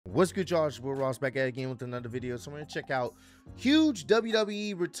What's good, y'all? It's Will Ross back at it again with another video. So I'm going to check out huge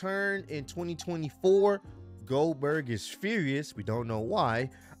WWE return in 2024. Goldberg is furious. We don't know why.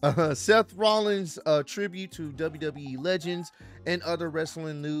 Seth Rollins tribute to WWE legends and other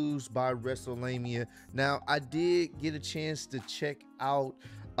wrestling news by WrestleMania. Now, I did get a chance to check out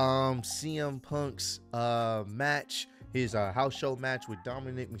CM Punk's match, his house show match with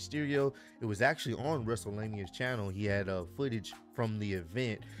Dominic Mysterio. It was actually on WrestleMania's channel. He had footage from the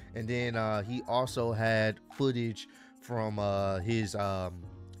event, and then he also had footage from his promo,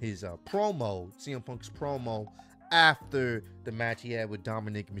 CM Punk's promo after the match he had with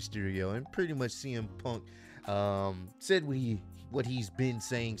Dominic Mysterio. And pretty much CM Punk said what he's been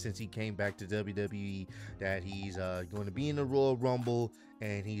saying since he came back to WWE, that he's going to be in the Royal Rumble,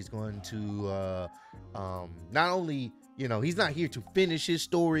 and he's going to not only, you know, he's not here to finish his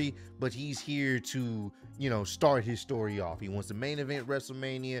story, but he's here to, you know, start his story off. He wants the main event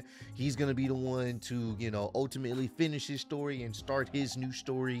WrestleMania. He's going to be the one to, you know, ultimately finish his story and start his new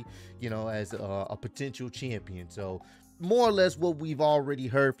story, you know, as a potential champion. So more or less what we've already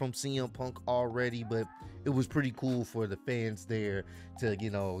heard from CM Punk already, but it was pretty cool for the fans there to,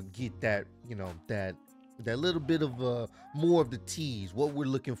 you know, get that, you know, that little bit of more of the tease, what we're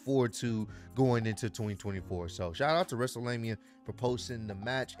looking forward to going into 2024. So shout out to WrestleMania for posting the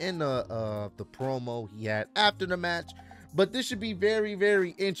match and the promo he had after the match. But this should be very,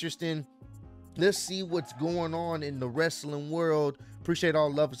 very interesting. Let's see what's going on in the wrestling world. Appreciate all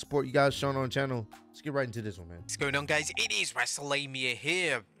the love and support you guys showing on the channel. Let's get right into this one, man. What's going on, guys? It is WrestleMania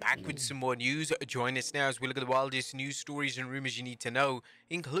here, back with some more news. Join us now as we look at the wildest news stories and rumors you need to know,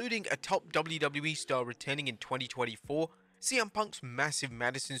 including a top WWE star returning in 2024, CM Punk's massive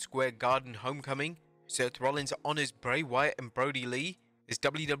Madison Square Garden homecoming, Seth Rollins honors Bray Wyatt and Brody Lee, is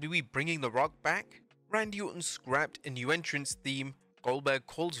WWE bringing The Rock back, Randy Orton scrapped a new entrance theme, Goldberg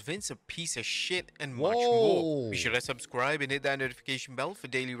calls Vince a piece of shit, and much more. Be sure to subscribe and hit that notification bell for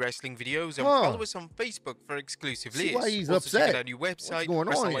daily wrestling videos, and follow us on Facebook for exclusive lists. Why he's also upset. check out our new website,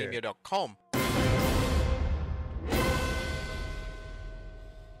 WrestleMania.com.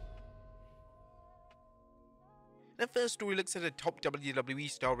 The first story looks at a top WWE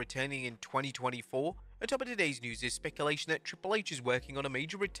star returning in 2024. On top of today's news is speculation that Triple H is working on a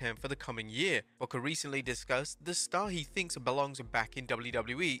major return for the coming year. Booker recently discussed the star he thinks belongs back in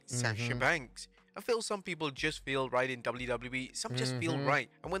WWE, Sasha Banks. I feel some people just feel right in WWE, some just feel right,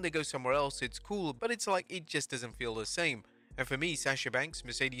 and when they go somewhere else it's cool, but it's like it just doesn't feel the same. And for me, Sasha Banks,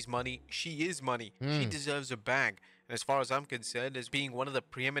 Mercedes money, she is money. She deserves a bag. And as far as I'm concerned, as being one of the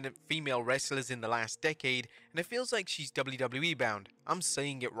preeminent female wrestlers in the last decade, and it feels like she's WWE bound. I'm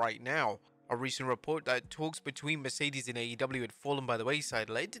saying it right now. A recent report that talks between Mercedes and AEW had fallen by the wayside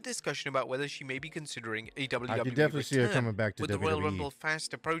led to discussion about whether she may be considering a WWE I could definitely see her return. coming back to With WWE. the Royal Rumble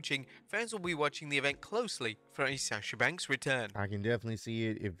fast approaching, fans will be watching the event closely for a Sasha Banks return. I can definitely see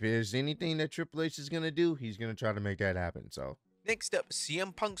it. If there's anything that Triple H is going to do, he's going to try to make that happen. So next up,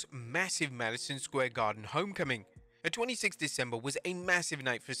 CM Punk's massive Madison Square Garden homecoming. The 26th December was a massive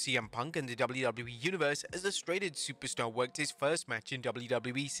night for CM Punk and the WWE Universe as the straight-edge superstar worked his first match in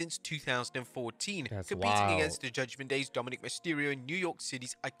WWE since 2014, competing against the Judgment Day's Dominic Mysterio in New York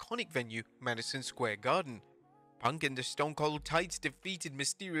City's iconic venue, Madison Square Garden. Punk and the Stone Cold Tights defeated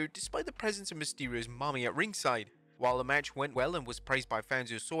Mysterio despite the presence of Mysterio's mommy at ringside. While the match went well and was praised by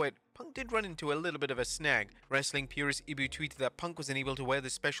fans who saw it, Punk did run into a little bit of a snag. Wrestling purist Ibu tweeted that Punk was unable to wear the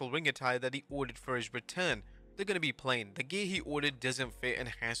special ring attire that he ordered for his return. They're going to be plain. The gear he ordered doesn't fit and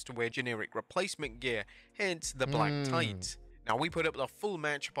has to wear generic replacement gear, hence the black tights. Now, we put up the full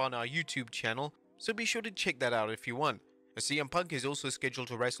match up on our YouTube channel, so be sure to check that out if you want. CM Punk is also scheduled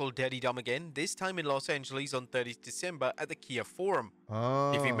to wrestle Daddy Dom again, this time in Los Angeles on 30th December at the Kia Forum.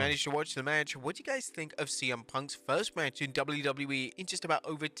 If you managed to watch the match, what do you guys think of CM Punk's first match in WWE in just about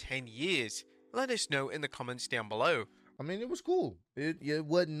over 10 years? Let us know in the comments down below. I mean, it was cool. It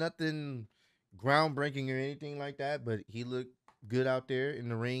wasn't nothing groundbreaking or anything like that, but he looked good out there in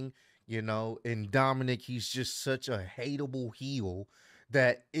the ring, you know. And Dominic, he's just such a hateable heel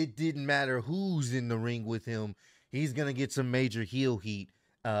that it didn't matter who's in the ring with him, he's gonna get some major heel heat,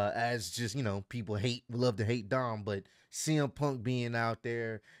 as just, you know, people love to hate Dom, but CM Punk being out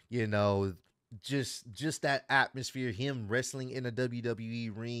there, you know, just that atmosphere, him wrestling in a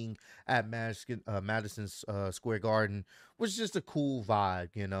WWE ring at Madison Square Garden was just a cool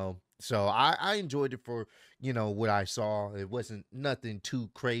vibe, you know. So I enjoyed it for, you know, what I saw. It wasn't nothing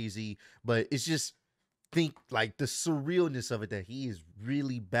too crazy, but it's just think like the surrealness of it, that he is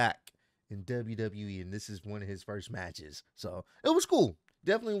really back in WWE and this is one of his first matches. So it was cool.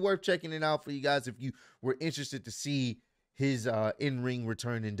 Definitely worth checking it out for you guys if you were interested to see his in-ring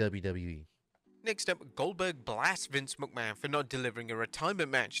return in WWE. Next up, Goldberg blasts Vince McMahon for not delivering a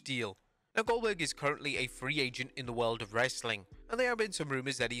retirement match deal. Now, Goldberg is currently a free agent in the world of wrestling, and there have been some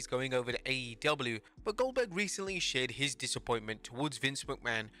rumors that he's going over to AEW, but Goldberg recently shared his disappointment towards Vince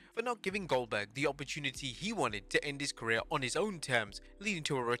McMahon for not giving Goldberg the opportunity he wanted to end his career on his own terms, leading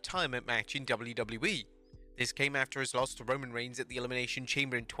to a retirement match in WWE. This came after his loss to Roman Reigns at the Elimination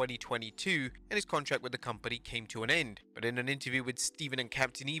Chamber in 2022, and his contract with the company came to an end. But in an interview with Steven and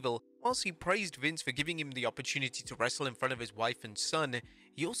Captain Evil, whilst he praised Vince for giving him the opportunity to wrestle in front of his wife and son,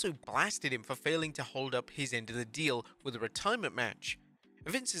 he also blasted him for failing to hold up his end of the deal with a retirement match.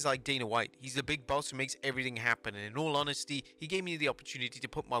 Vince is like Dana White, he's the big boss who makes everything happen, and in all honesty, he gave me the opportunity to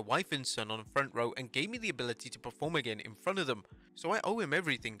put my wife and son on the front row and gave me the ability to perform again in front of them. So I owe him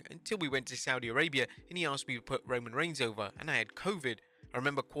everything until we went to Saudi Arabia and he asked me to put Roman Reigns over and I had COVID. I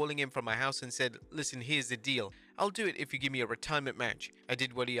remember calling him from my house and said, listen, here's the deal. I'll do it if you give me a retirement match. I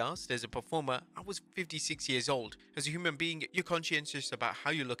did what he asked. As a performer, I was 56 years old. As a human being, you're conscientious about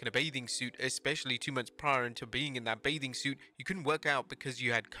how you look in a bathing suit, especially 2 months prior to being in that bathing suit. You couldn't work out because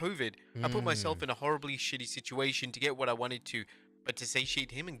you had COVID. I put myself in a horribly shitty situation to get what I wanted to. But to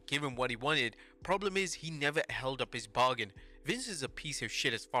satiate him and give him what he wanted, problem is he never held up his bargain. Vince is a piece of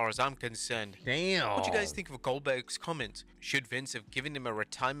shit as far as I'm concerned. Damn. What do you guys think of Goldberg's comments? Should Vince have given him a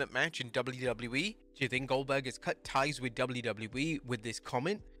retirement match in WWE? Do you think Goldberg has cut ties with WWE with this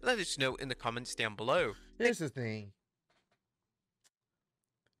comment? Let us know in the comments down below. Here's the thing.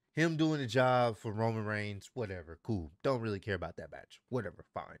 Him doing the job for Roman Reigns, whatever, cool. Don't really care about that match. Whatever,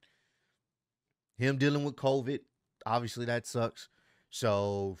 fine. Him dealing with COVID, obviously that sucks.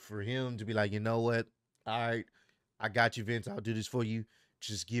 So for him to be like, you know what? All right, I got you, Vince. I'll do this for you.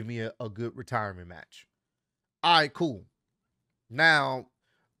 Just give me a good retirement match. All right, cool. Now,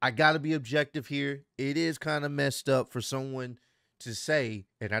 I got to be objective here. It is kind of messed up for someone to say,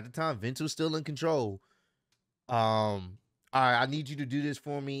 and at the time, Vince was still in control. All right, I need you to do this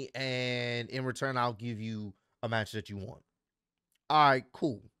for me, and in return, I'll give you a match that you want. All right,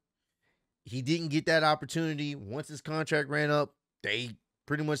 cool. He didn't get that opportunity. Once his contract ran up, they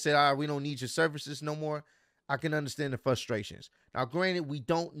pretty much said, all right, we don't need your services no more. I can understand the frustrations. Now, granted, we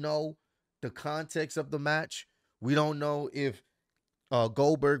don't know the context of the match. We don't know if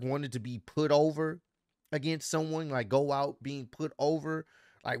Goldberg wanted to be put over against someone, like go out being put over.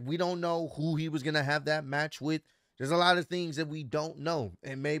 Like, we don't know who he was going to have that match with. There's a lot of things that we don't know.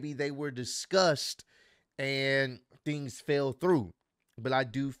 And maybe they were discussed and things fell through. But I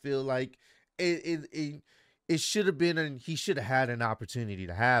do feel like it should have been, and he should have had an opportunity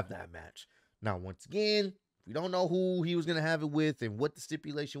to have that match. Now, once again, we don't know who he was going to have it with and what the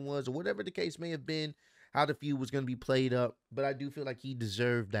stipulation was or whatever the case may have been, how the feud was going to be played up. But I do feel like he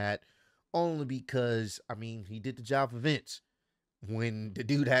deserved that only because, I mean, he did the job for Vince when the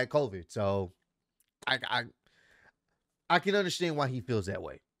dude had COVID. So I can understand why he feels that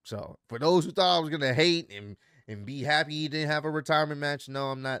way. So for those who thought I was going to hate and be happy he didn't have a retirement match, no,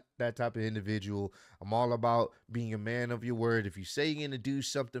 I'm not that type of individual. I'm all about being a man of your word. If you say you're going to do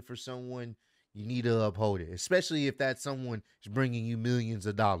something for someone, you need to uphold it, especially if that someone is bringing you millions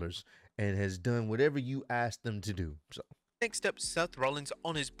of dollars and has done whatever you asked them to do. So Next up, Seth Rollins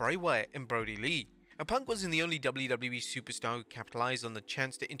honors Bray Wyatt and Brody Lee. Punk wasn't the only WWE superstar who capitalized on the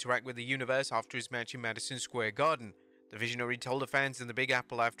chance to interact with the universe after his match in Madison Square Garden. The Visionary told the fans in the Big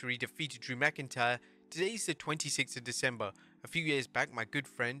Apple after he defeated Drew McIntyre, "Today's the 26th of December. A few years back, our good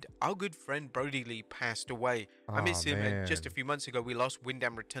friend Brody Lee passed away. I miss him, and just a few months ago we lost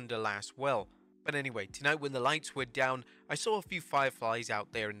Wyndham Rotunda last well. But anyway, tonight when the lights were down, I saw a few fireflies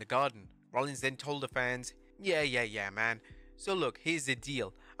out there in the garden." Rollins then told the fans, yeah, man. So look, here's the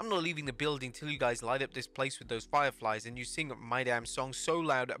deal. I'm not leaving the building till you guys light up this place with those fireflies and you sing my damn song so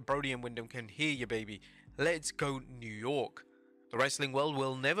loud Brody and Wyndham can hear you, baby. Let's go New York. The wrestling world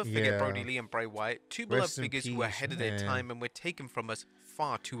will never forget Brody Lee and Bray Wyatt, two beloved figures who were ahead of their time and were taken from us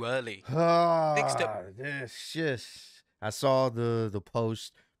far too early. Next up, this just, I saw the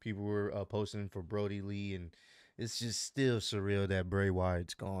post people were posting for Brody Lee, and it's just still surreal that Bray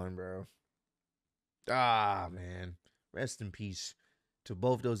Wyatt's gone, bro. Man, rest in peace to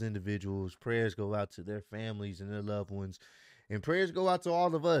both those individuals. Prayers go out to their families and their loved ones, and prayers go out to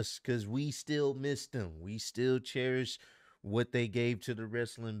all of us because we still miss them. We still cherish what they gave to the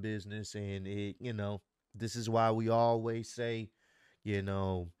wrestling business, and this is why we always say,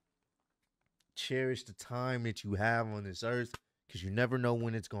 cherish the time that you have on this earth, because you never know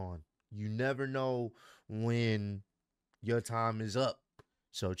when it's gone. You never know when your time is up.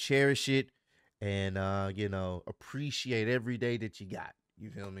 So cherish it and appreciate every day that you got.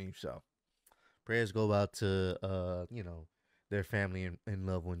 You feel me? So prayers go out to their family and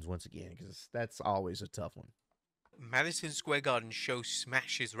loved ones once again, because that's always a tough one. Madison Square Garden show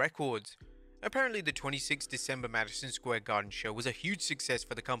smashes records. Apparently, the 26th December Madison Square Garden show was a huge success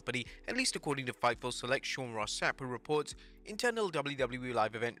for the company, at least according to Fightful Select Sean Ross Sapp, who reports internal WWE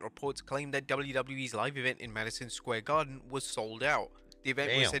live event reports claim that WWE's live event in Madison Square Garden was sold out. The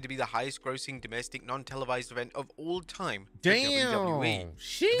event was said to be the highest grossing domestic non-televised event of all time for WWE.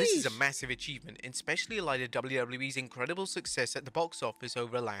 This is a massive achievement, especially in light of WWE's incredible success at the box office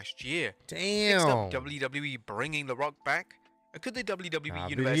over last year. Next up, WWE bringing The Rock back. Could the WWE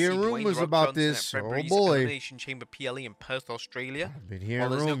Universe see Dwayne The Rock about Johnson this. at February's Oh boy. Elimination Chamber PLE in Perth, Australia? I've been hearing While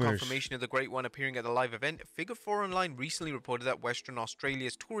there's no rumors. confirmation of the Great One appearing at the live event, Figure 4 Online recently reported that Western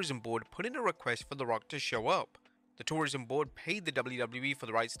Australia's tourism board put in a request for The Rock to show up. The tourism board paid the WWE for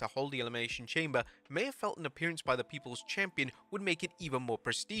the rights to hold the Elimination Chamber, and may have felt an appearance by the People's Champion would make it even more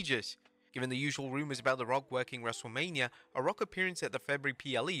prestigious. Given the usual rumors about The Rock working WrestleMania, a Rock appearance at the February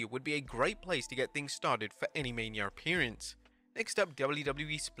PLE would be a great place to get things started for any Mania appearance. Next up,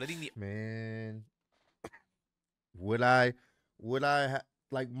 WWE splitting the... Man, would I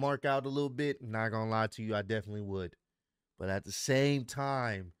like mark out a little bit? Not gonna lie to you, I definitely would. But at the same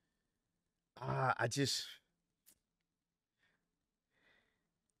time, I just,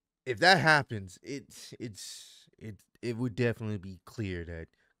 if that happens, it would definitely be clear that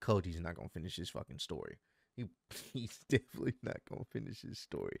Cody's not gonna finish his fucking story. He's definitely not gonna finish his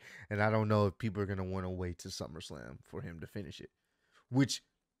story, and I don't know if people are gonna want to wait to SummerSlam for him to finish it, which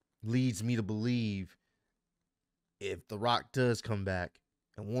leads me to believe if The Rock does come back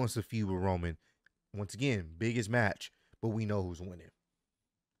and wants a feud with Roman, once again, biggest match, but we know who's winning.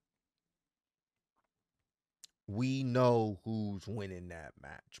 We know who's winning that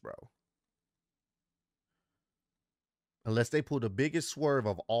match, bro. Unless they pull the biggest swerve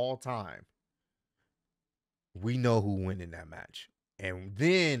of all time, we know who winning that match. And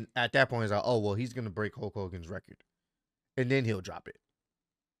then at that point, it's like, oh, well, he's going to break Hulk Hogan's record. And then he'll drop it.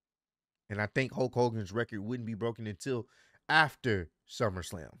 And I think Hulk Hogan's record wouldn't be broken until after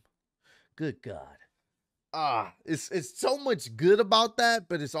SummerSlam. Good God. It's so much good about that,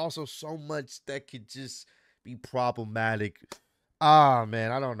 but it's also so much that could just be problematic.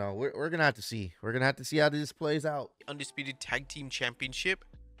 Man, I don't know. We're going to have to see. We're going to have to see how this plays out. Undisputed Tag Team Championship.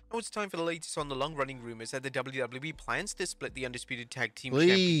 Now it's time for the latest on the long-running rumors that the WWE plans to split the Undisputed Tag Team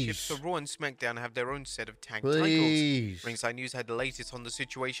Championships, so Raw and SmackDown have their own set of tag titles. Ringside News had the latest on the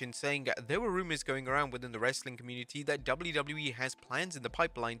situation, saying there were rumors going around within the wrestling community that WWE has plans in the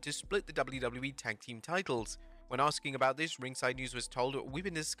pipeline to split the WWE Tag Team titles. When asking about this, Ringside News was told, "We've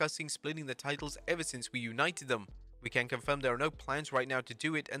been discussing splitting the titles ever since we united them. We can confirm there are no plans right now to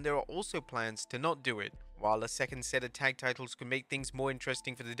do it, and there are also plans to not do it." While a second set of tag titles could make things more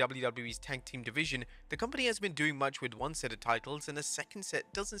interesting for the WWE's tag team division, the company has been doing much with one set of titles, and a second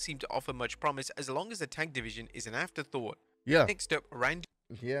set doesn't seem to offer much promise as long as the tag division is an afterthought. Yeah. Next up, Randy.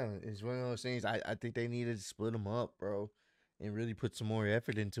 Yeah, it's one of those things. I think they needed to split them up, bro, and really put some more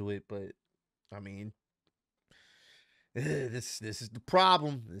effort into it. But I mean, this is the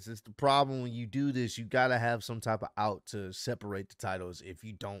problem. This is the problem when you do this. You gotta have some type of out to separate the titles. If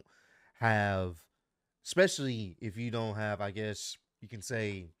you don't have, especially if you don't have, I guess you can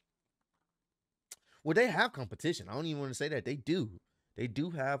say, well, they have competition. I don't even want to say that. They do. They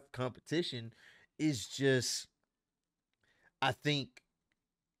do have competition. It's just, I think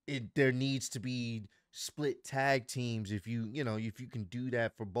there needs to be split tag teams if you can do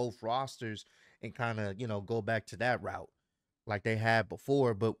that for both rosters and kind of, go back to that route like they had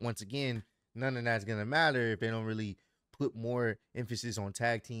before. But once again, none of that's going to matter if they don't really put more emphasis on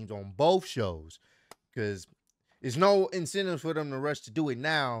tag teams on both shows, because there's no incentive for them to rush to do it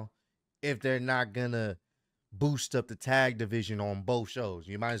now if they're not going to boost up the tag division on both shows.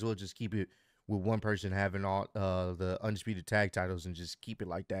 You might as well just keep it with one person having all the undisputed tag titles and just keep it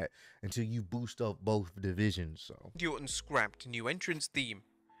like that until you boost up both divisions. So Randy Orton scrapped new entrance theme.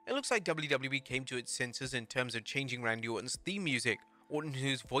 It looks like WWE came to its senses in terms of changing Randy Orton's theme music. Orton,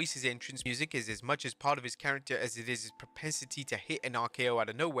 whose voice his entrance music is as much as part of his character as it is his propensity to hit an RKO out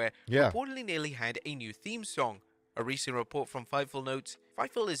of nowhere, reportedly nearly had a new theme song. A recent report from Fightful notes,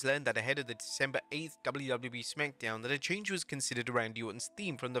 Fightful has learned that ahead of the December 8th WWE SmackDown that a change was considered Randy Orton's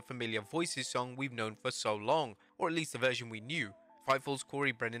theme from the familiar Voices song we've known for so long, or at least the version we knew. Fightful's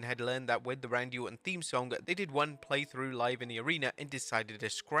Corey Brennan had learned that with the Randy Orton theme song, they did one playthrough live in the arena and decided to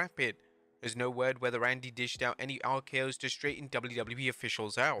scrap it. There's no word whether Randy dished out any RKOs to straighten WWE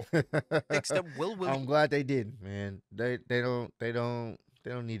officials out. Next up, I'm glad they didn't, man. They don't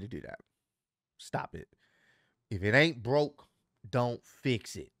need to do that. Stop it. If it ain't broke, don't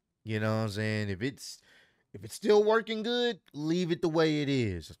fix it. You know what I'm saying? If it's still working good, leave it the way it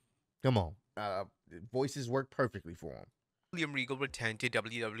is. Come on. Voices work perfectly for him. William Regal returned to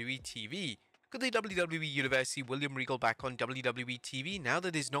WWE TV. Could the WWE Universe see William Regal back on WWE TV now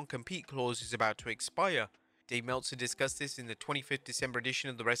that his non-compete clause is about to expire? Dave Meltzer discussed this in the 25th December edition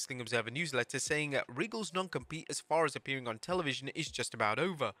of the Wrestling Observer newsletter, saying Regal's non-compete as far as appearing on television is just about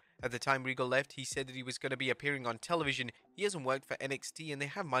over. At the time Regal left, he said that he was going to be appearing on television. He hasn't worked for NXT, and they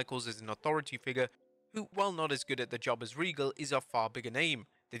have Michaels as an authority figure, who, while not as good at the job as Regal, is a far bigger name.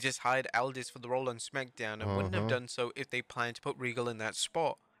 They just hired Aldis for the role on SmackDown and wouldn't have done so if they planned to put Regal in that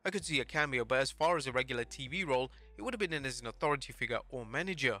spot. I could see a cameo, but as far as a regular TV role, it would have been in as an authority figure or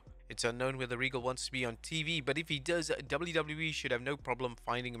manager. It's unknown whether Regal wants to be on TV, but if he does, WWE should have no problem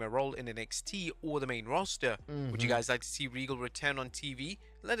finding him a role in NXT or the main roster. Would you guys like to see Regal return on TV?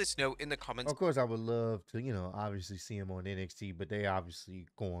 Let us know in the comments. Of course, I would love to, obviously see him on NXT, but they obviously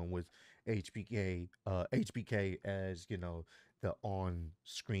going with HBK as, the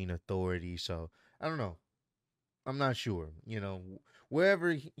on-screen authority. So I don't know. I'm not sure.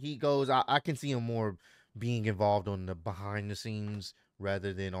 Wherever he goes, I can see him more being involved on the behind the scenes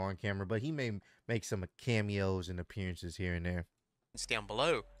rather than on camera, but he may make some cameos and appearances here and there. Down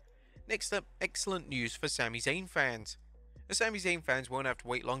below. Next up, excellent news for Sami Zayn fans. The Sami Zayn fans won't have to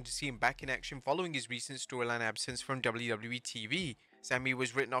wait long to see him back in action following his recent storyline absence from WWE TV. Sami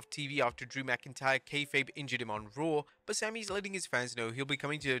was written off TV after Drew McIntyre kayfabe injured him on Raw, but Sami's letting his fans know he'll be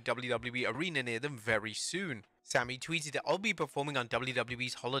coming to a WWE arena near them very soon. Sami tweeted, "I'll be performing on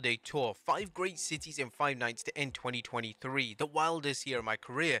WWE's holiday tour, 5 great cities in 5 nights to end 2023, the wildest year of my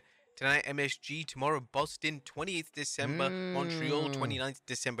career. Tonight MSG, tomorrow Boston, 28th December, Montreal, 29th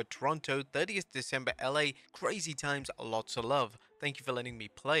December, Toronto, 30th December, LA. Crazy times, lots of love. Thank you for letting me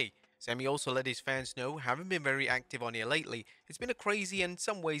play." Sami also let his fans know, "Haven't been very active on here lately. It's been a crazy and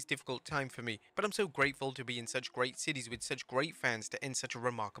some ways difficult time for me, but I'm so grateful to be in such great cities with such great fans to end such a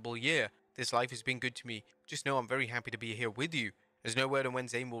remarkable year. This life has been good to me. Just know I'm very happy to be here with you." There's no word on when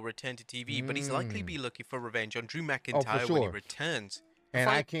Zayn will return to TV, but he's likely be looking for revenge on Drew McIntyre when he returns. And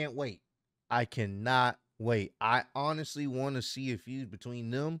I can't wait. I cannot wait. I honestly want to see a feud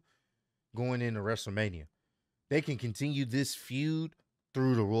between them going into WrestleMania. They can continue this feud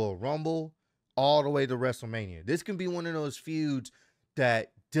through the Royal Rumble all the way to WrestleMania. This can be one of those feuds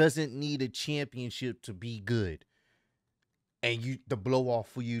that doesn't need a championship to be good. And the blow off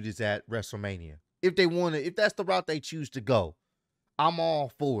feud is at WrestleMania. If that's the route they choose to go, I'm all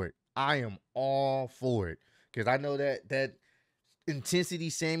for it. I am all for it. Because I know that intensity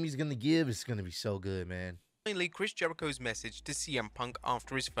Sami's going to give is going to be so good, man. Finally, Chris Jericho's message to CM Punk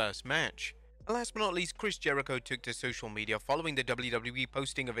after his first match. Last but not least, Chris Jericho took to social media following the WWE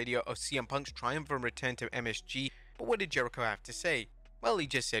posting a video of CM Punk's triumphant return to MSG. But what did Jericho have to say? Well, he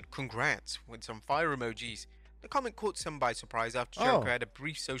just said congrats with some fire emojis. The comment caught some by surprise after Jericho had a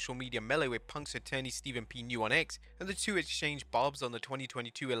brief social media melee with Punk's attorney Stephen P. New on X, and the two exchanged barbs on the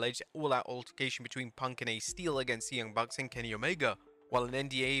 2022 alleged all-out altercation between Punk and Ace Steel against the Young Bucks and Kenny Omega. While an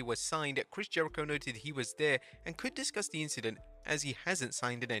NDA was signed, Chris Jericho noted he was there and could discuss the incident as he hasn't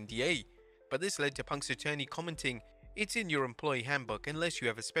signed an NDA. But this led to Punk's attorney commenting, "It's in your employee handbook unless you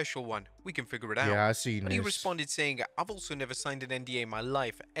have a special one. We can figure it out." Yeah, I seen this. He responded saying, "I've also never signed an NDA in my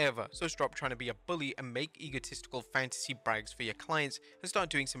life, ever, so stop trying to be a bully and make egotistical fantasy brags for your clients and start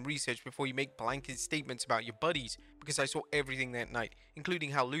doing some research before you make blanket statements about your buddies, because I saw everything that night,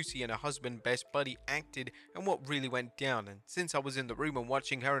 including how Lucy and her husband, best buddy, acted and what really went down, and since I was in the room and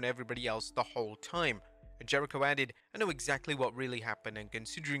watching her and everybody else the whole time." Jericho added, "I know exactly what really happened, and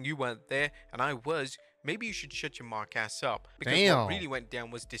considering you weren't there and I was, maybe you should shut your mark ass up, because what really went down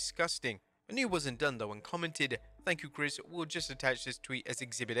was disgusting." I knew it wasn't done though and commented, "Thank you, Chris, we'll just attach this tweet as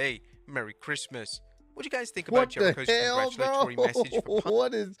Exhibit A. Merry Christmas." What do you guys think about Jericho's congratulatory message for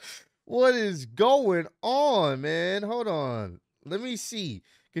Punk? What is going on, man? Hold on. Let me see.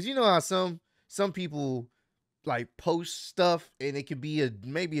 Because you know how some people like post stuff and it could be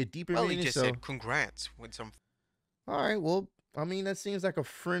maybe a deeper meaning. Well, he just said congrats with some. All right, well, I mean, that seems like a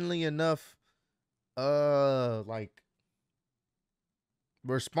friendly enough like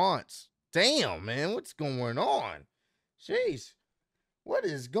response. Damn, man, what's going on? Jeez, what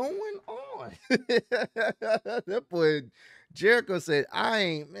is going on? That boy Jericho said,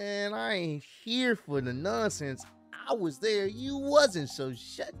 I ain't here for the nonsense. I was there, you wasn't, so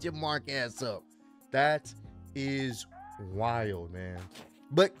shut your mark ass up. That is wild, man.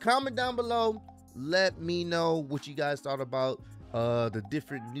 But comment down below, let me know what you guys thought about the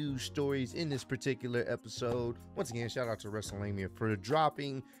different news stories in this particular episode. Once again, shout out to WrestleMania for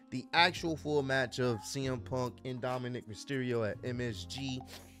dropping the actual full match of CM Punk and Dominic Mysterio at MSG.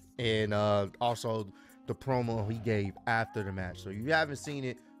 and also the promo he gave after the match. So if you haven't seen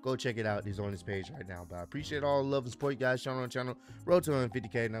it, go check it out. It's on his page right now. But I appreciate all the love and support you guys showing on the channel. Road to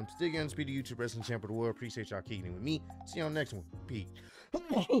 150K, and I'm still getting speed of YouTube wrestling champ of the world. Appreciate y'all kicking in with me. See you on the next one. Peace.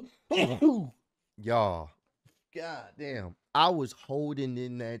 Y'all, god damn, I was holding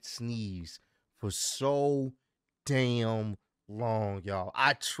in that sneeze for so damn long, y'all.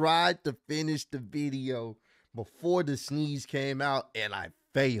 I tried to finish the video before the sneeze came out, and I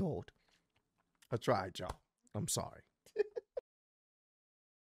failed. I tried, y'all. I'm sorry.